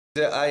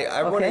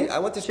I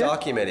want this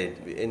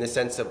documented in the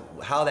sense of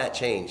how that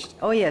changed.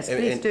 Oh yes,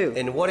 please do.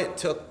 And what it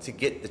took to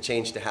get the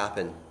change to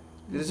happen.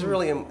 This is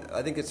really,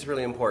 I think it's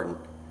really important,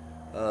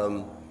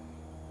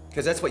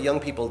 because that's what young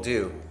people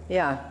do.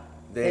 Yeah,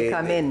 they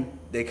come in.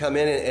 They come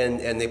in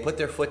and they put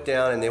their foot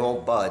down and they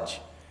won't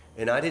budge.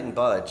 And I didn't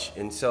budge,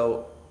 and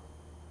so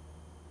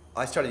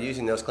I started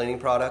using those cleaning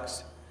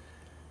products.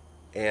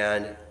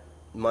 And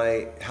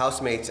my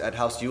housemates at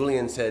House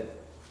Julian said,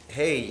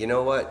 "Hey, you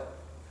know what?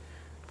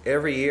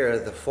 Every year,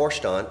 the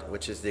Vorstand,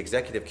 which is the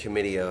executive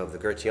committee of the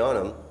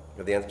Goetheanum,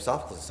 of the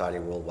Anthroposophical Society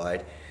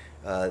worldwide,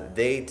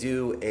 they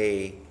do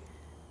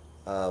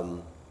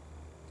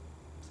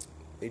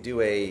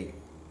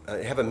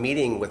have a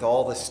meeting with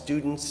all the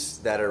students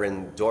that are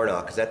in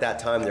Dornach, because at that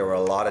time there were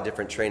a lot of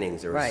different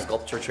trainings. There were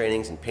sculpture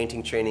trainings and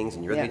painting trainings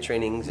and eurythmy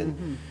trainings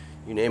and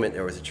you name it,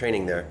 there was a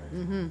training there,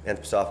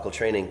 anthroposophical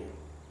training.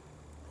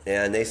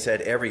 And they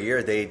said every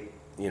year they,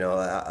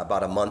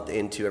 about a month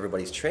into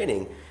everybody's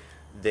training,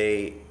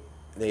 they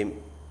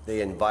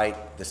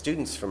invite the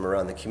students from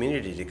around the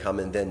community to come,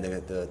 and then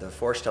the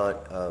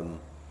Vorstand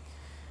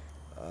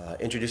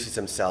introduces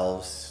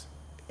themselves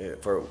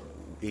for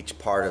each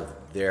part of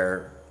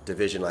their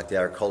division, like the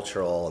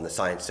agricultural and the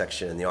science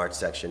section and the arts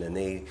section, and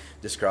they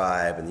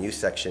describe, in the youth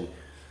section,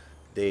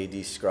 they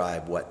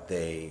describe what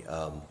they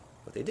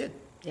did.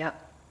 Yeah.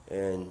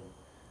 And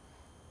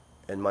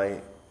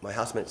my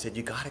housemate said,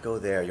 "You got to go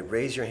there. You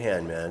raise your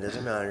hand, man. It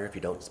doesn't matter if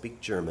you don't speak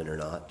German or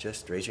not.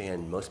 Just raise your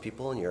hand. Most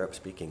people in Europe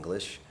speak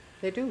English.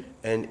 They do.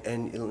 And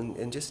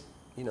just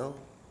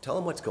tell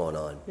them what's going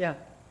on. Yeah,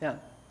 yeah.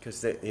 Because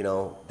they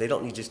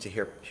don't need just to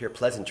hear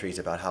pleasantries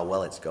about how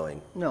well it's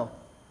going. No,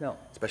 no.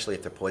 Especially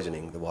if they're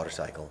poisoning the water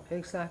cycle.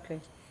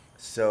 Exactly.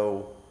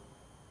 So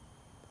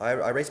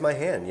I raised my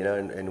hand,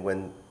 and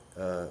when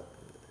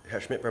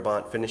Herr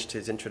Schmidt-Brabant finished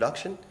his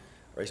introduction,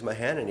 I raised my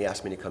hand and he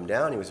asked me to come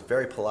down. He was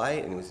very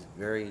polite and he was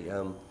very,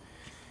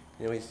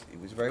 he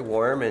was very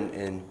warm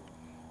and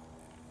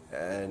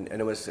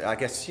it was, I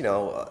guess,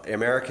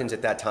 Americans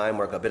at that time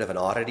were a bit of an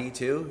oddity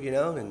too,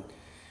 and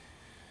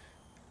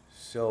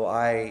so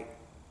I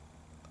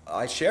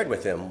shared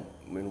with him,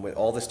 with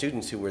all the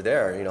students who were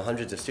there,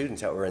 hundreds of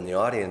students that were in the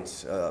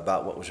audience,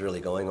 about what was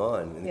really going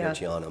on in the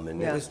Goetheanum,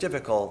 and it was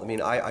difficult. I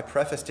mean, I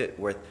prefaced it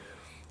with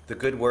the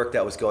good work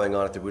that was going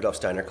on at the Rudolf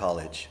Steiner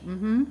College.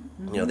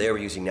 They were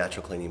using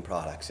natural cleaning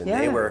products, and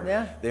they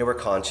were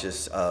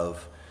conscious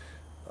of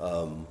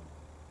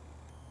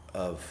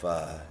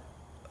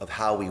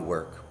how we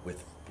work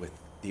with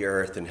the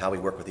earth and how we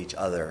work with each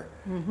other.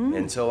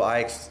 And so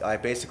I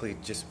basically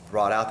just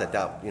brought out that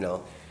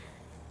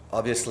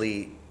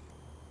obviously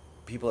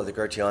people at the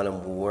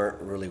Goetheanum weren't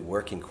really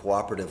working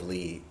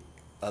cooperatively.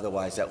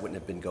 Otherwise, that wouldn't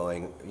have been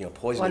going,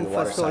 poisoning the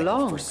water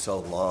cycle for so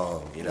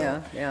long,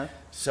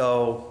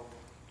 So,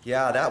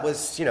 that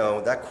was,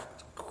 that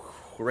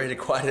created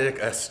quite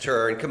a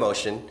stir and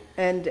commotion.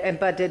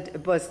 But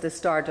it was the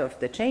start of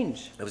the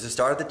change. It was the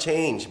start of the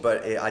change,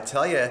 but I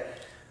tell you,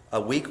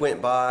 a week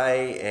went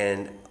by,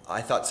 and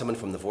I thought someone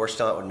from the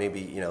Vorstand would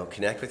maybe,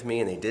 connect with me,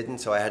 and they didn't.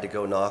 So I had to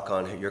go knock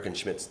on Jürgen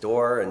Schmidt's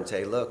door and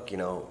say, "Look,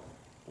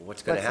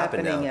 what's going to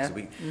happen now?" Yeah.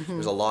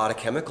 There's a lot of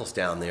chemicals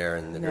down there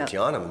in the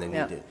Goetheanum, and they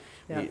need to.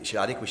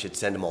 I think we should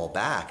send them all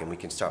back, and we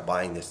can start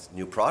buying this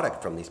new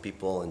product from these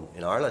people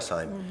in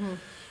Arlesheim.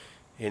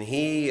 And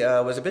he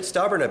was a bit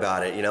stubborn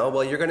about it.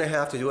 Well, you're going to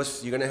have to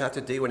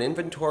do an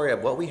inventory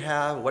of what we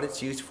have, what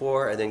it's used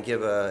for, and then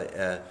give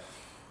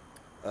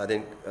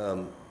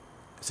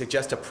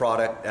suggest a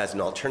product as an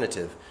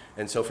alternative.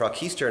 And so Frau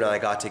Kiester and I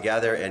got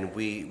together, and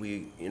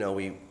we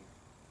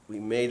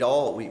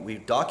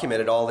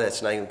documented all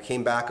this. And I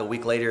came back a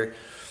week later.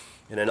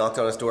 And I knocked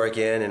on his door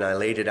again, and I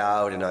laid it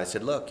out, and I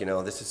said, "Look,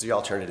 this is the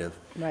alternative."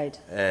 Right.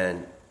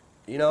 And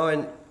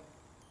and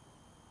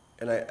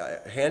I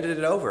handed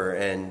it over,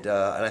 and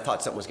I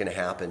thought something was going to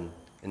happen,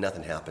 and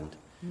nothing happened.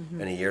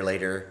 And a year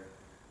later,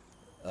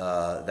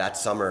 that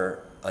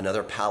summer,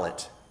 another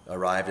pallet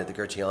arrived at the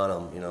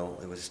Goetheanum.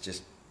 It was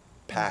just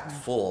packed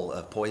full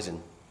of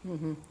poison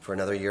for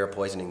another year of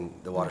poisoning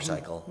the water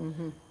cycle.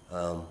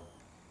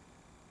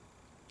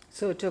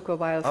 So it took a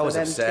while for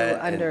them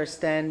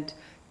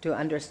to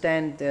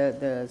understand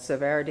the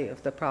severity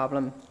of the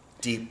problem.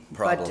 Deep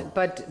problem.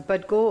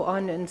 But go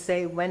on and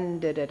say, when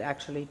did it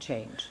actually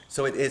change?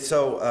 So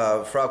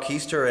Frau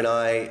Kiester and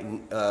I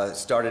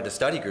started a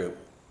study group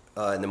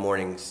in the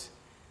mornings.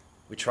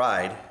 We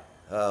tried.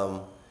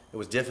 It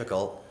was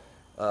difficult.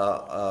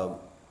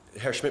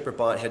 Herr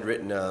Schmidt-Brabant had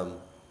written a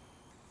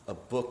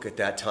book at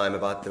that time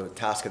about the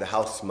task of the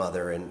house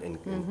mother and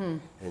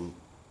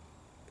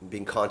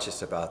being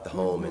conscious about the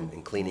home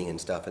and cleaning and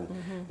stuff, and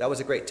that was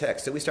a great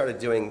text. So we started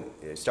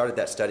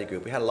that study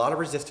group. We had a lot of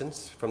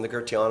resistance from the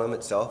Goetheanum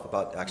itself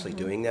about actually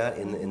doing that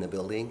in the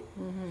building,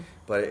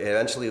 but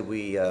eventually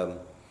we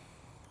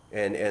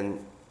and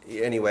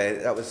anyway,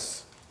 that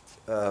was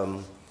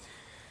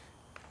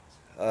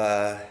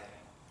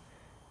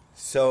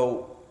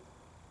so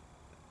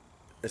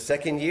the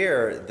second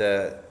year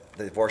the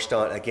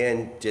Vorstand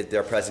again did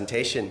their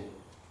presentation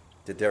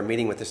that they're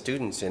meeting with the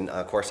students, and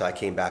of course I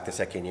came back the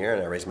second year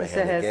and I raised my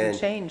hand it again.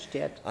 hasn't changed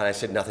yet. And I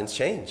said nothing's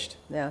changed.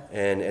 Yeah.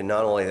 And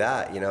not only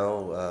that,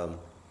 the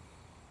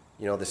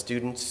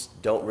students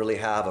don't really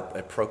have an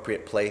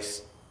appropriate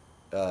place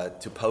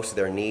to post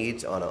their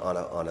needs on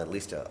at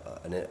least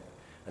an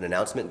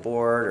announcement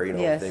board, or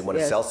if they want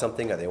to sell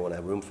something, or they want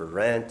a room for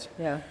rent.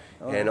 Yeah.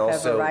 Or and have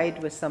also a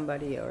ride with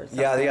somebody or something.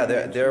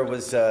 Yeah. There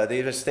was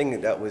this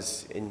thing that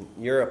was in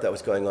Europe that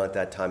was going on at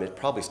that time. It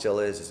probably still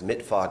is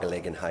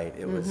Mitfahrgelegenheit.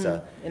 It was.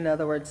 In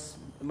other words,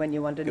 when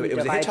you want to it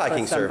was a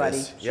hitchhiking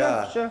service.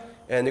 Sure.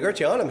 And the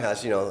Goetheanum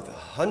has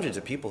hundreds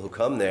of people who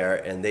come there,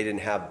 and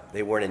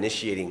they weren't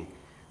initiating.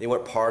 They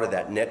weren't part of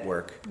that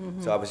network.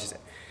 So I was just.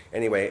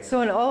 Anyway.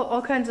 So, and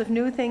all kinds of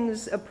new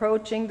things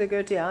approaching the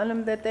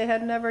Goetheanum that they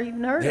had never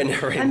even heard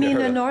of. I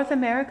mean, in North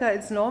America,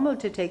 it's normal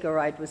to take a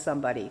ride with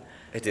somebody.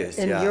 It is,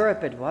 In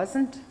Europe, it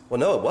wasn't. Well,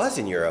 no, it was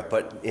in Europe,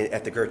 but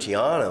at the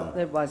Goetheanum,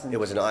 it wasn't. It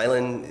was an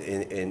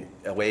island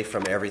away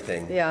from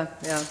everything. Yeah.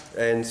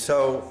 And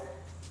so,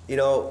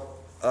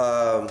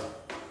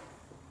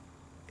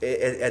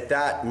 at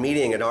that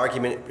meeting, an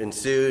argument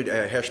ensued.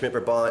 Herr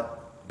Schmidt-Brabant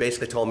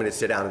basically told me to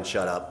sit down and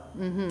shut up.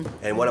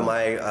 And one of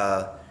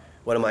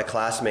my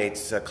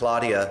classmates,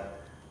 Claudia,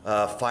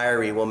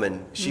 fiery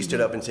woman, she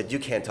stood up and said, "You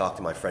can't talk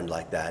to my friend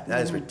like that.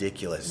 That is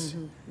ridiculous."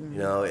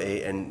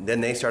 And then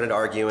they started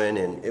arguing,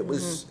 and it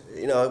was,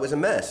 it was a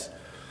mess.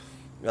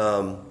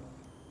 And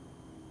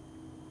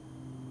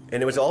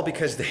it was all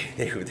because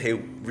they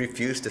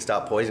refused to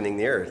stop poisoning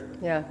the earth.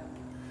 Yeah.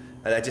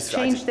 And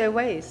Change their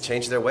ways.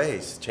 Change their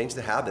ways. Change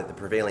the habit, the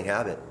prevailing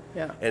habit.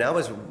 Yeah. And I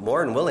was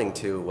more than willing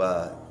to,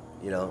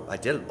 I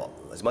did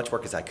as much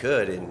work as I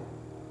could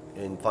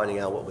in finding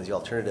out what was the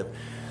alternative.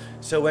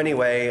 So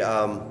anyway,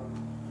 that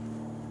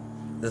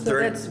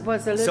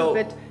was a little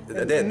bit,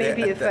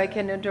 maybe if I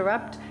can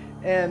interrupt,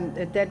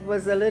 that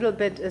was a little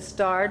bit a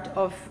start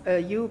of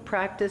you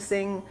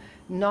practicing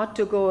not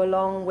to go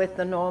along with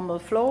the normal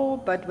flow,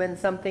 but when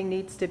something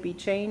needs to be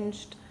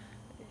changed,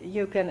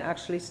 you can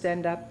actually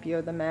stand up,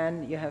 you're the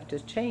man, you have to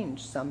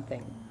change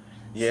something.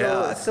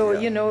 Yeah. So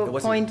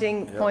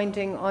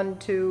pointing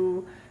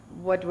onto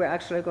what we're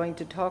actually going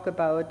to talk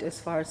about as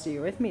far as the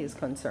eurythmy is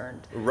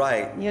concerned.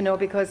 Right.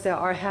 Because there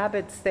are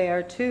habits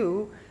there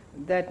too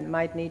that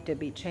might need to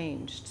be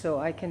changed. So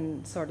I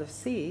can sort of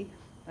see,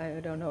 I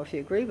don't know if you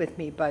agree with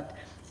me, but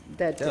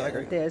that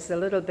there's a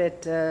little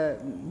bit, a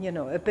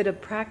bit of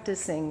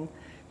practicing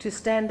to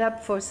stand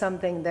up for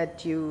something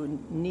that you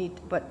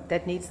need, but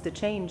that needs to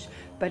change,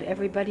 but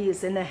everybody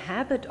is in a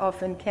habit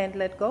of and can't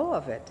let go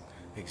of it.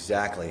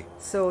 Exactly.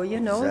 So,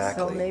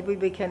 so maybe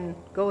we can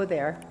go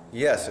there.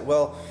 Yes,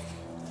 well,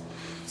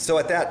 so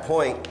at that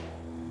point,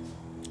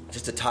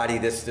 just to tidy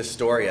this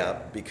story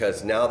up,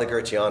 because now the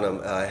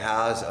Goetheanum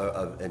has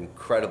an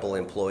incredible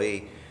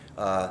employee.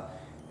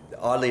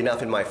 Oddly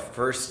enough,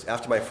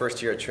 after my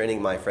first year of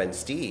training, my friend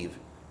Steve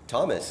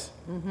Thomas,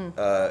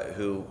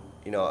 who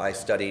I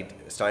studied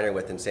Steiner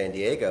with in San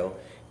Diego,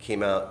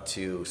 came out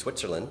to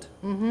Switzerland,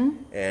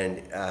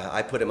 and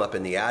I put him up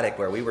in the attic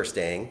where we were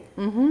staying,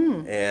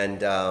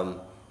 and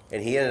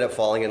he ended up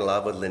falling in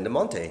love with Linda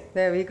Monte.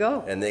 There we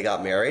go. And they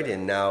got married,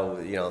 and now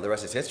the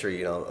rest is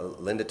history.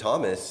 Linda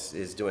Thomas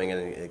is doing an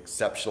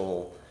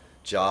exceptional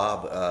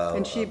job.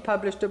 And she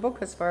published a book,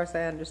 as far as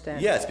I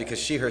understand. Yes, because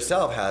she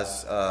herself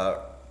has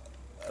her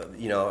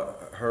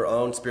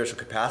own spiritual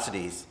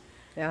capacities.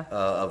 Yeah.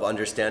 Of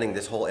understanding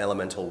this whole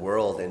elemental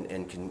world,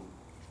 and can,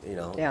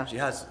 she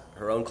has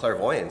her own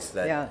clairvoyance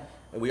that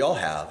we all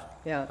have.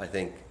 Yeah. I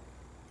think,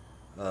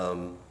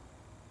 and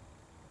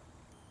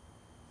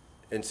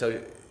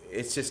so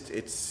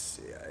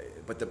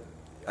but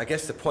I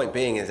guess the point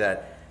being is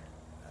that,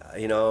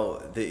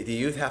 the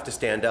youth have to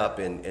stand up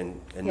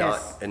and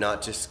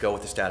not just go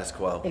with the status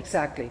quo.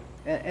 Exactly.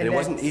 And it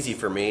wasn't easy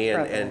for me,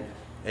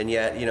 and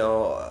yet,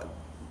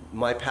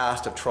 my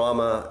past of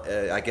trauma,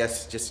 I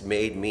guess, just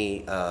made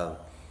me,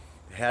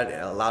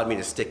 allowed me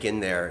to stick in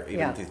there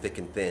even through thick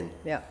and thin.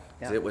 Yeah.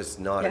 So it was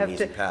not an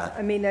easy path.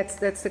 I mean,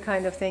 that's the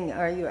kind of thing.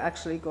 Are you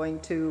actually going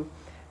to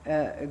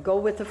go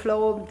with the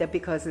flow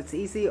because it's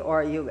easy,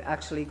 or are you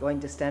actually going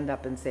to stand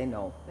up and say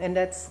no? And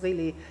that's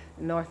really,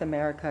 North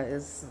America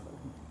is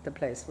the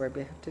place where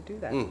we have to do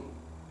that.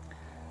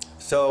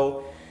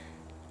 So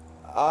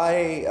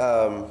I...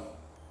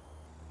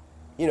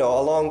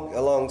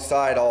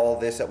 alongside all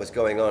this that was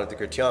going on at the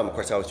Goetheanum, of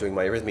course, I was doing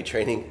my eurythmy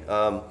training,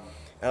 and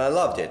I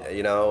loved it.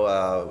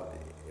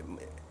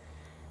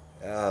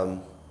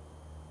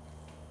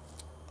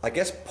 I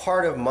guess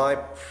part of my I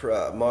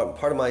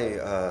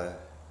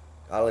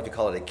don't know if you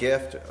call it a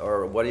gift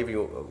or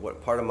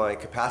what part of my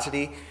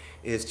capacity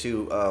is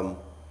to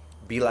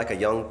be like a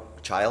young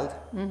child,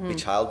 be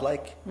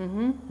childlike,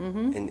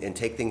 and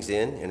take things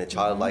in a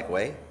childlike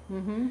way,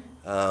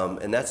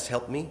 and that's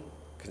helped me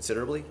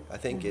considerably, I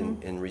think,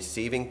 in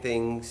receiving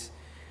things,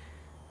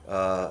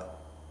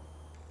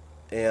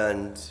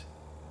 and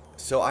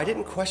so I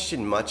didn't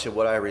question much of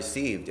what I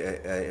received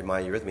in my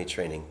eurythmy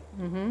training.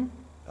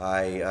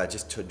 I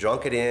just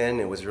drunk it in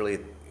and was really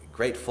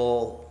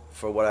grateful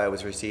for what I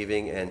was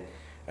receiving, and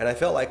And I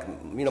felt like,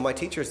 you know, my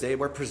teachers, they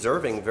were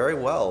preserving very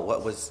well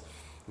what was,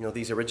 you know,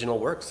 these original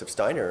works of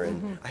Steiner.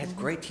 And I had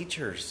great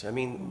teachers. I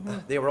mean,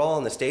 they were all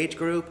in the stage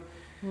group.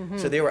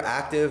 So they were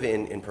active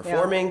in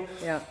performing.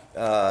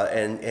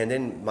 And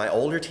then my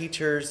older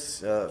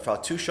teachers, Frau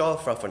Tuschow,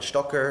 Frau von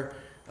Stocker,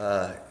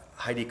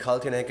 Heidi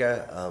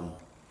Kaltenegger,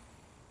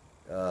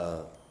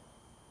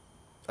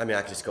 I mean,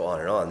 I could just go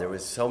on and on. There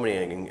was so many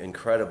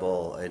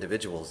incredible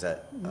individuals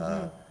that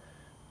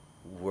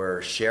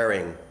were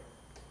sharing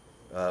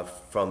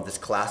from this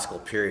classical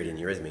period in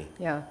eurythmy.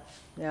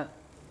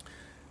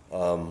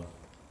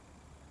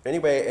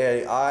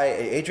 Anyway,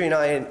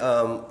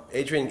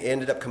 Adrian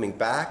ended up coming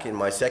back in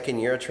my second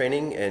year of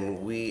training,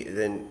 and we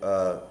then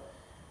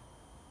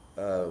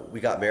we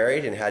got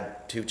married and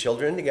had 2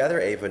 children together,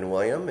 Ava and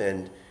William,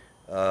 and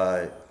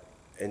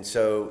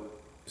so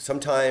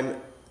sometime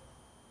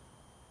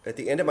at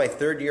the end of my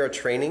 3rd year of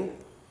training,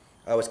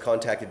 I was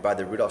contacted by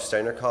the Rudolf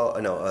Steiner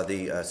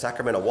the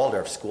Sacramento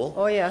Waldorf School.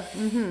 Oh yeah.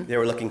 They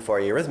were looking for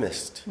a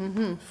eurythmist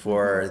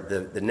for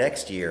the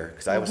next year,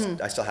 because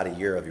I still had a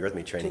year of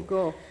eurythmy training. To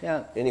go,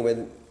 yeah.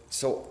 Anyway,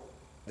 so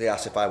they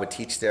asked if I would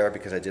teach there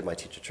because I did my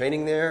teacher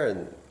training there,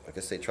 and I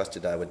guess they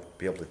trusted I would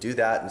be able to do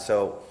that. And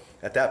so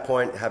at that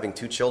point, having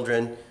 2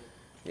 children,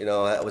 you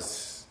know, that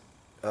was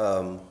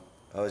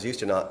I was used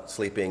to not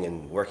sleeping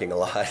and working a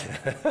lot.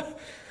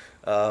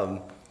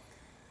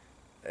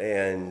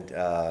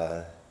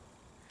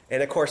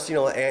 And of course, you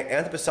know,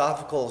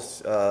 anthroposophical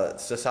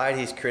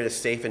societies create a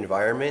safe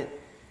environment,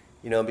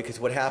 you know, because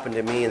what happened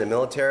to me in the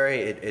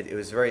military, it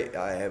was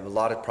I have a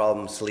lot of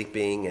problems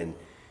sleeping, and,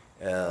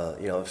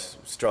 you know,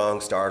 strong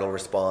startle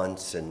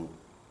response and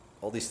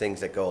all these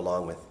things that go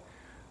along with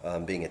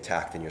being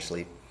attacked in your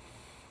sleep.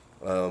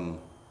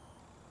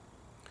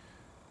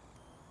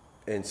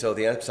 And so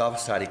the Anthroposophical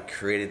Society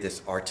created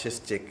this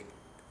artistic,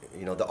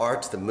 you know, the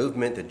arts, the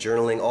movement, the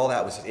journaling, all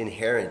that was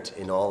inherent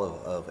in all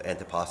of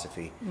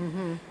anthroposophy.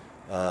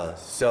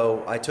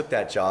 So I took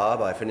that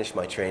job. I finished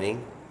my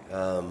training.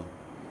 I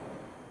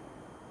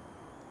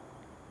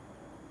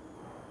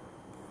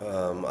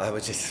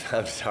was just,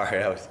 I'm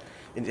sorry,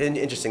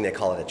 interesting they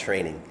call it a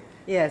training.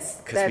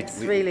 Yes, that's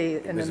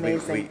really an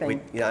amazing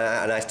thing.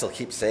 Yeah, and I still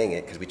keep saying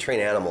it because we train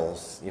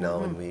animals, you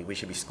know, and we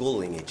should be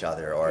schooling each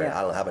other, or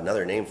I don't have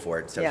another name for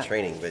it instead of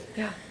training, but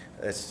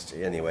it's,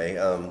 anyway,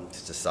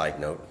 just a side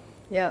note.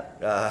 Yeah,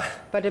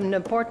 but an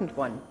important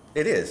one.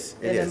 It is.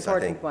 It is, an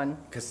important one.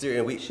 Because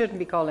we shouldn't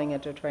be calling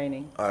it a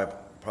training.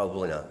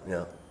 Probably not.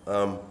 Yeah.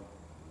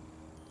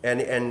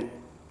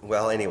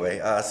 Well,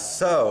 anyway,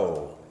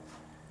 so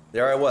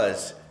there I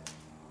was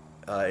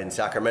in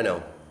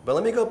Sacramento. But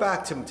let me go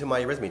back to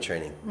my eurythmy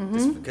training,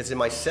 because in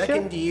my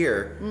second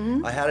year,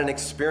 I had an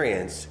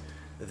experience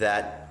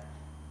that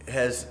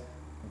has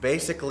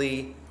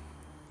basically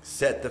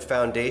set the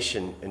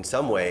foundation in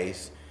some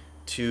ways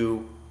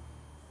to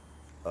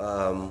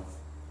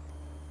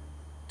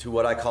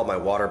what I call my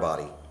water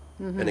body,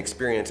 an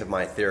experience of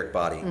my etheric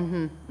body.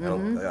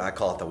 I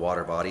call it the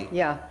water body.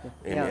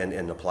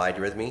 In applied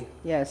eurythmy.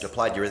 Yes.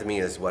 Applied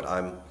eurythmy is what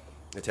I'm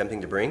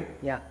attempting to bring.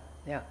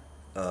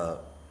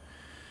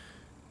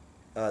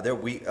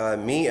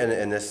 Me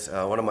and this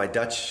one of my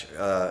Dutch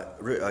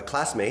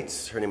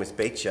classmates, her name is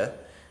Beetje,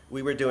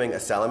 we were doing a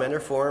salamander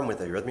form with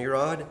a eurythmy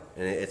rod,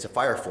 and it's a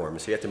fire form,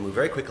 so you have to move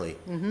very quickly.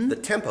 The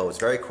tempo is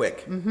very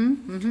quick,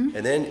 and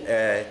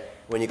then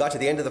when you got to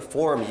the end of the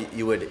form,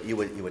 you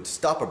would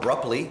stop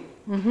abruptly,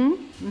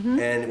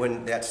 and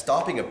when that's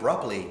stopping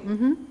abruptly,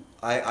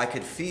 I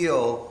could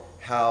feel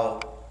how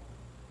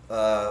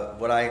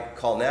what I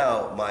call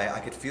now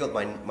I could feel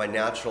my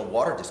natural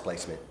water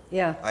displacement.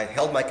 I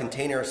held my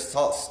container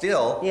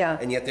still,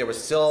 and yet there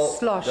was still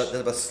slosh.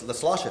 The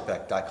slosh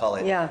effect, I call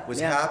it, was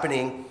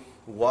happening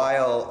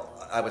while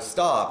I was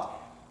stopped.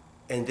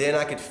 And then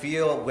I could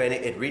feel when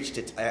it reached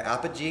its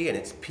apogee and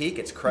its peak,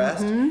 its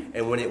crest,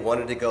 and when it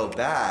wanted to go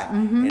back.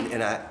 And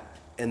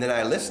then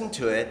I listened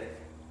to it,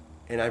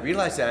 and I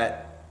realized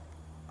that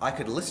I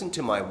could listen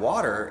to my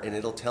water, and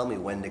it'll tell me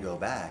when to go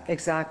back.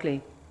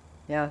 Exactly.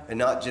 Yeah. And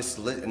not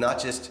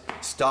just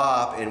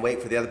stop and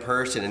wait for the other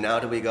person, and now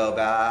do we go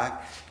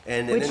back?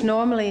 Which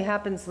normally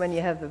happens when you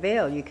have a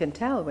veil. You can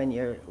tell when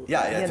you're...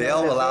 a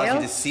veil allows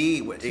you to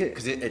see,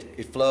 because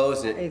it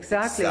flows. And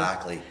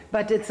exactly.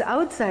 But it's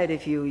outside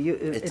of you.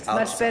 It's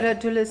much better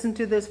to listen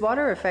to this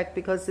water effect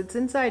because it's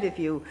inside of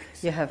you.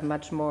 You have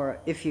much more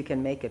if you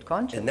can make it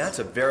conscious. And that's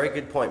a very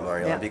good point,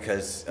 Marion,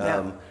 because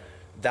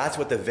that's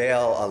what the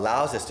veil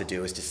allows us to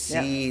do, is to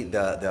see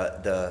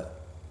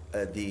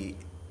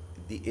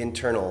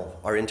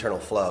our internal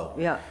flow.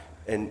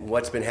 And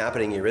what's been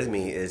happening in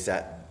eurythmy is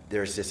that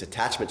there's this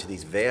attachment to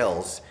these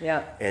veils,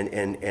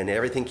 and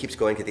everything keeps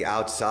going to the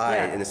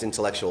outside in this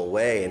intellectual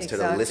way instead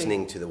of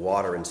listening to the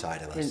water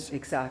inside of us.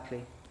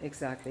 Exactly.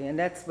 And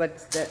that's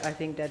I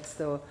think that's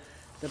the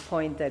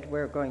point that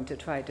we're going to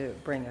try to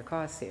bring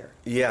across here.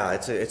 Yeah,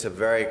 it's a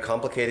very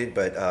complicated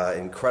but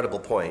incredible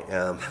point.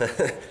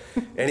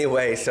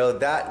 Anyway, so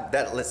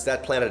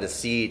that planted a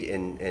seed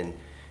in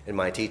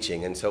my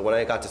teaching, and so when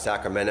I got to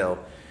Sacramento,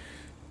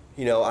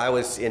 you know, I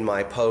was in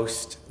my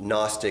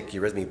post-Gnostic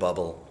eurythmy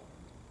bubble,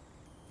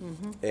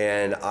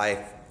 and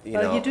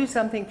Well, you do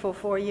something for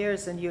 4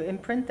 years and you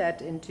imprint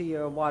that into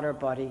your water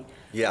body.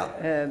 Yeah.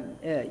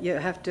 You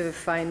have to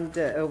find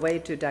a way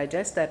to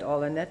digest that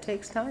all, and that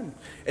takes time.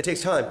 It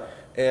takes time,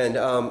 and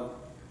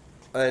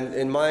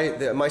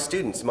my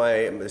students,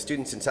 the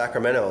students in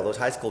Sacramento, those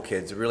high school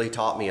kids, really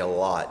taught me a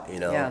lot. You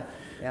know. Yeah.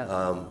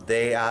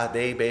 Yeah.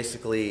 They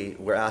basically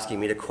were asking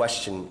me to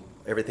question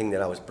everything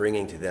that I was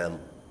bringing to them,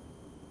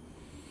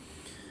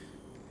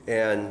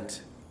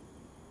 and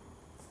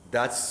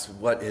that's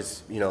what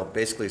has, you know,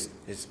 basically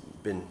has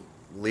been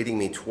leading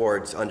me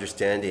towards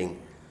understanding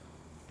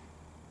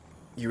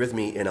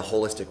eurythmy in a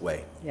holistic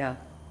way. Yeah.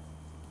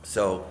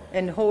 So.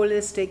 And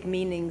holistic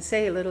meaning,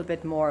 say a little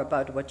bit more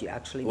about what you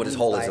actually mean. What is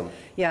holism?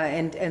 Yeah,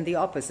 and the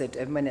opposite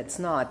when it's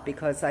not,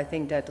 because I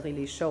think that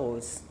really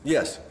shows.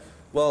 Yes.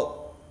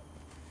 Well,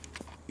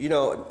 you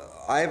know,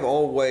 I've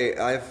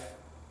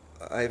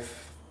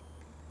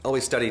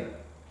always studied,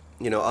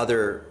 you know,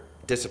 other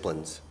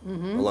disciplines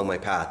along my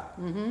path,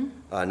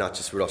 not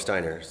just Rudolf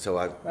Steiner. So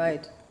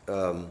Right.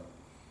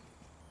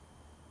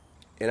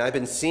 And I've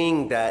been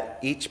seeing that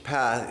each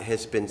path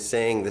has been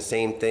saying the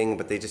same thing,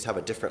 but they just have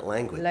a different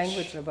language.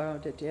 Language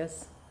about it,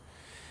 yes.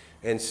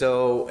 And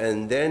so,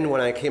 and then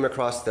when I came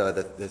across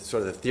the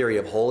sort of the theory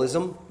of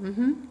holism,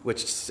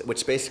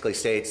 which basically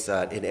states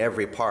that in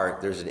every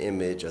part there's an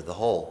image of the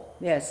whole.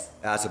 Yes.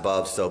 As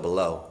above, so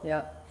below.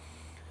 Yeah.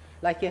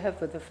 Like you have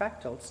with the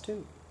fractals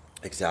too.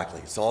 Exactly.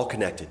 It's all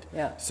connected.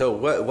 Yeah. So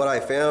what I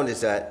found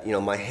is that, you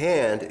know, my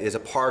hand is a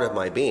part of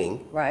my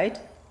being. Right.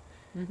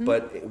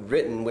 But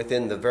written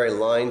within the very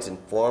lines and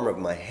form of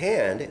my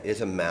hand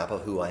is a map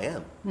of who I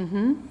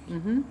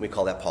am. We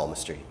call that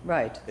palmistry.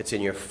 Right. It's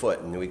in your foot,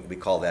 and we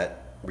call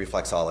that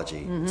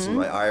reflexology. It's in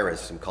my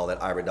iris, and we call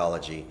that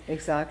iridology.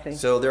 Exactly.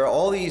 So there are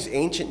all these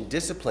ancient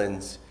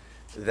disciplines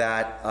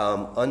that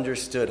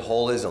understood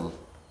holism.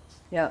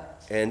 Yeah.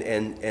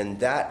 And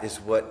that is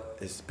what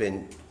has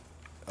been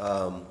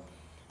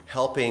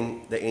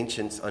helping the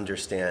ancients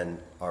understand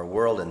our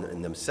world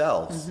and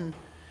themselves.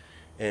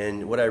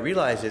 And what I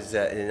realized is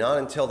that not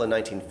until the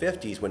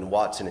 1950s, when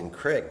Watson and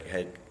Crick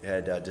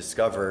had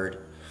discovered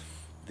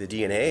the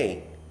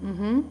DNA,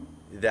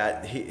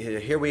 that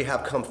here we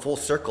have come full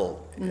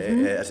circle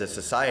as a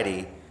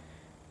society,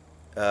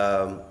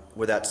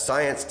 where that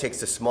science takes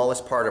the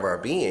smallest part of our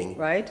being,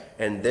 right?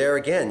 And there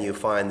again, you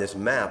find this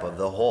map of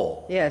the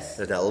whole. Yes.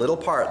 There's that little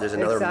part. There's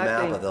another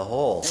map of the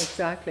whole.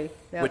 Exactly.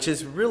 Yeah. Which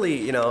is really,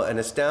 you know, an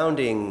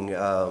astounding,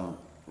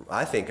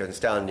 I think, an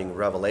astounding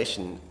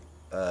revelation.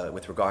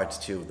 With regards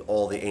to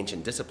all the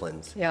ancient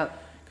disciplines. Yeah.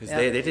 Because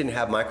they didn't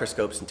have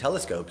microscopes and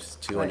telescopes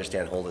to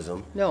understand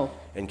holism. No.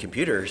 And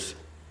computers.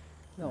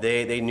 No.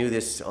 They knew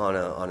this on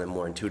a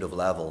more intuitive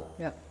level.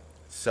 Yeah.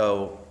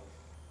 So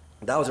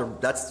that's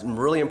a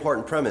really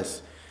important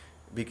premise,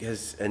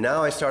 and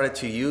now I started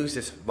to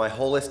use my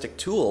holistic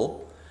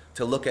tool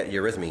to look at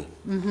eurythmy.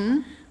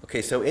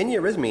 Okay, so in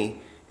eurythmy,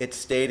 it's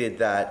stated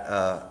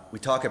that we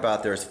talk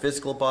about there's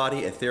physical body,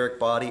 etheric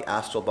body,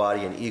 astral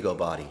body, and ego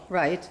body.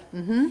 Right.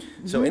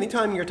 So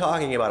anytime you're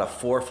talking about a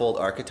fourfold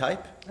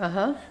archetype,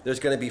 there's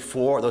going to be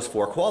those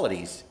four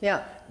qualities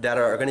that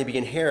are going to be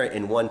inherent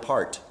in one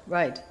part.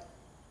 Right.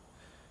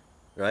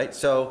 Right?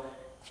 So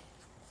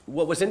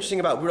what was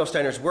interesting about Rudolf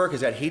Steiner's work is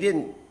that he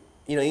didn't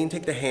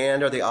take the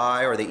hand or the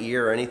eye or the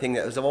ear or anything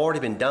that has already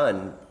been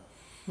done.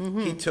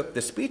 He took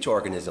the speech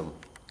organism.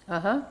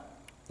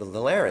 The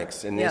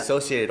larynx and the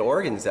associated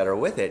organs that are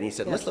with it. And he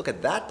said, let's look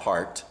at that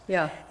part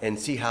and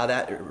see how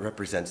that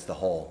represents the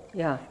whole.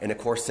 Yeah. And of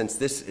course, since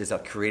this is a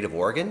creative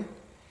organ,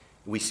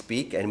 we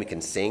speak and we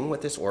can sing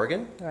with this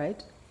organ.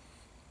 Right.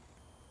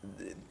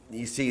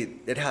 You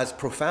see, it has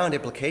profound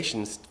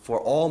implications for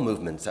all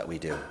movements that we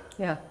do.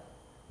 Yeah.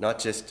 Not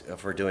just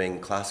for doing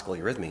classical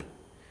eurythmy.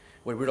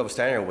 What Rudolf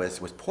Steiner was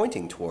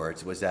pointing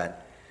towards was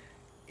that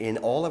in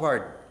all of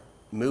our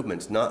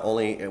movements, not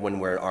only when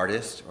we're an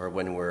artist or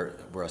when we're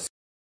a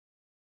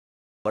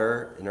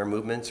in our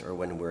movements, or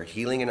when we're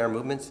healing in our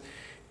movements,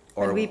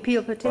 or when we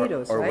peel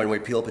potatoes, or right? when we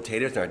peel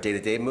potatoes in our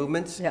day-to-day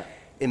movements,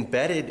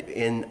 embedded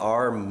in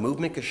our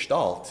movement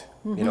gestalt,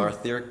 in our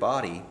etheric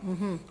body,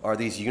 are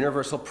these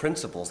universal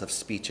principles of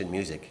speech and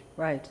music.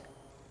 Right.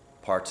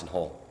 Parts and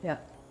whole. Yeah.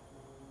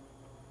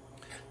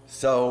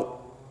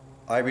 So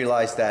I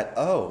realized that,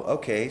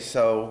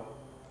 so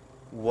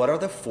what are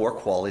the four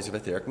qualities of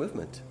etheric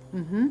movement?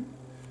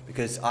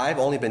 Because I've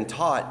only been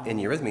taught in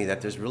eurythmy that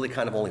there's really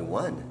kind of only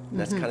one. And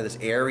that's kind of this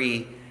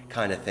airy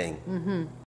kind of thing.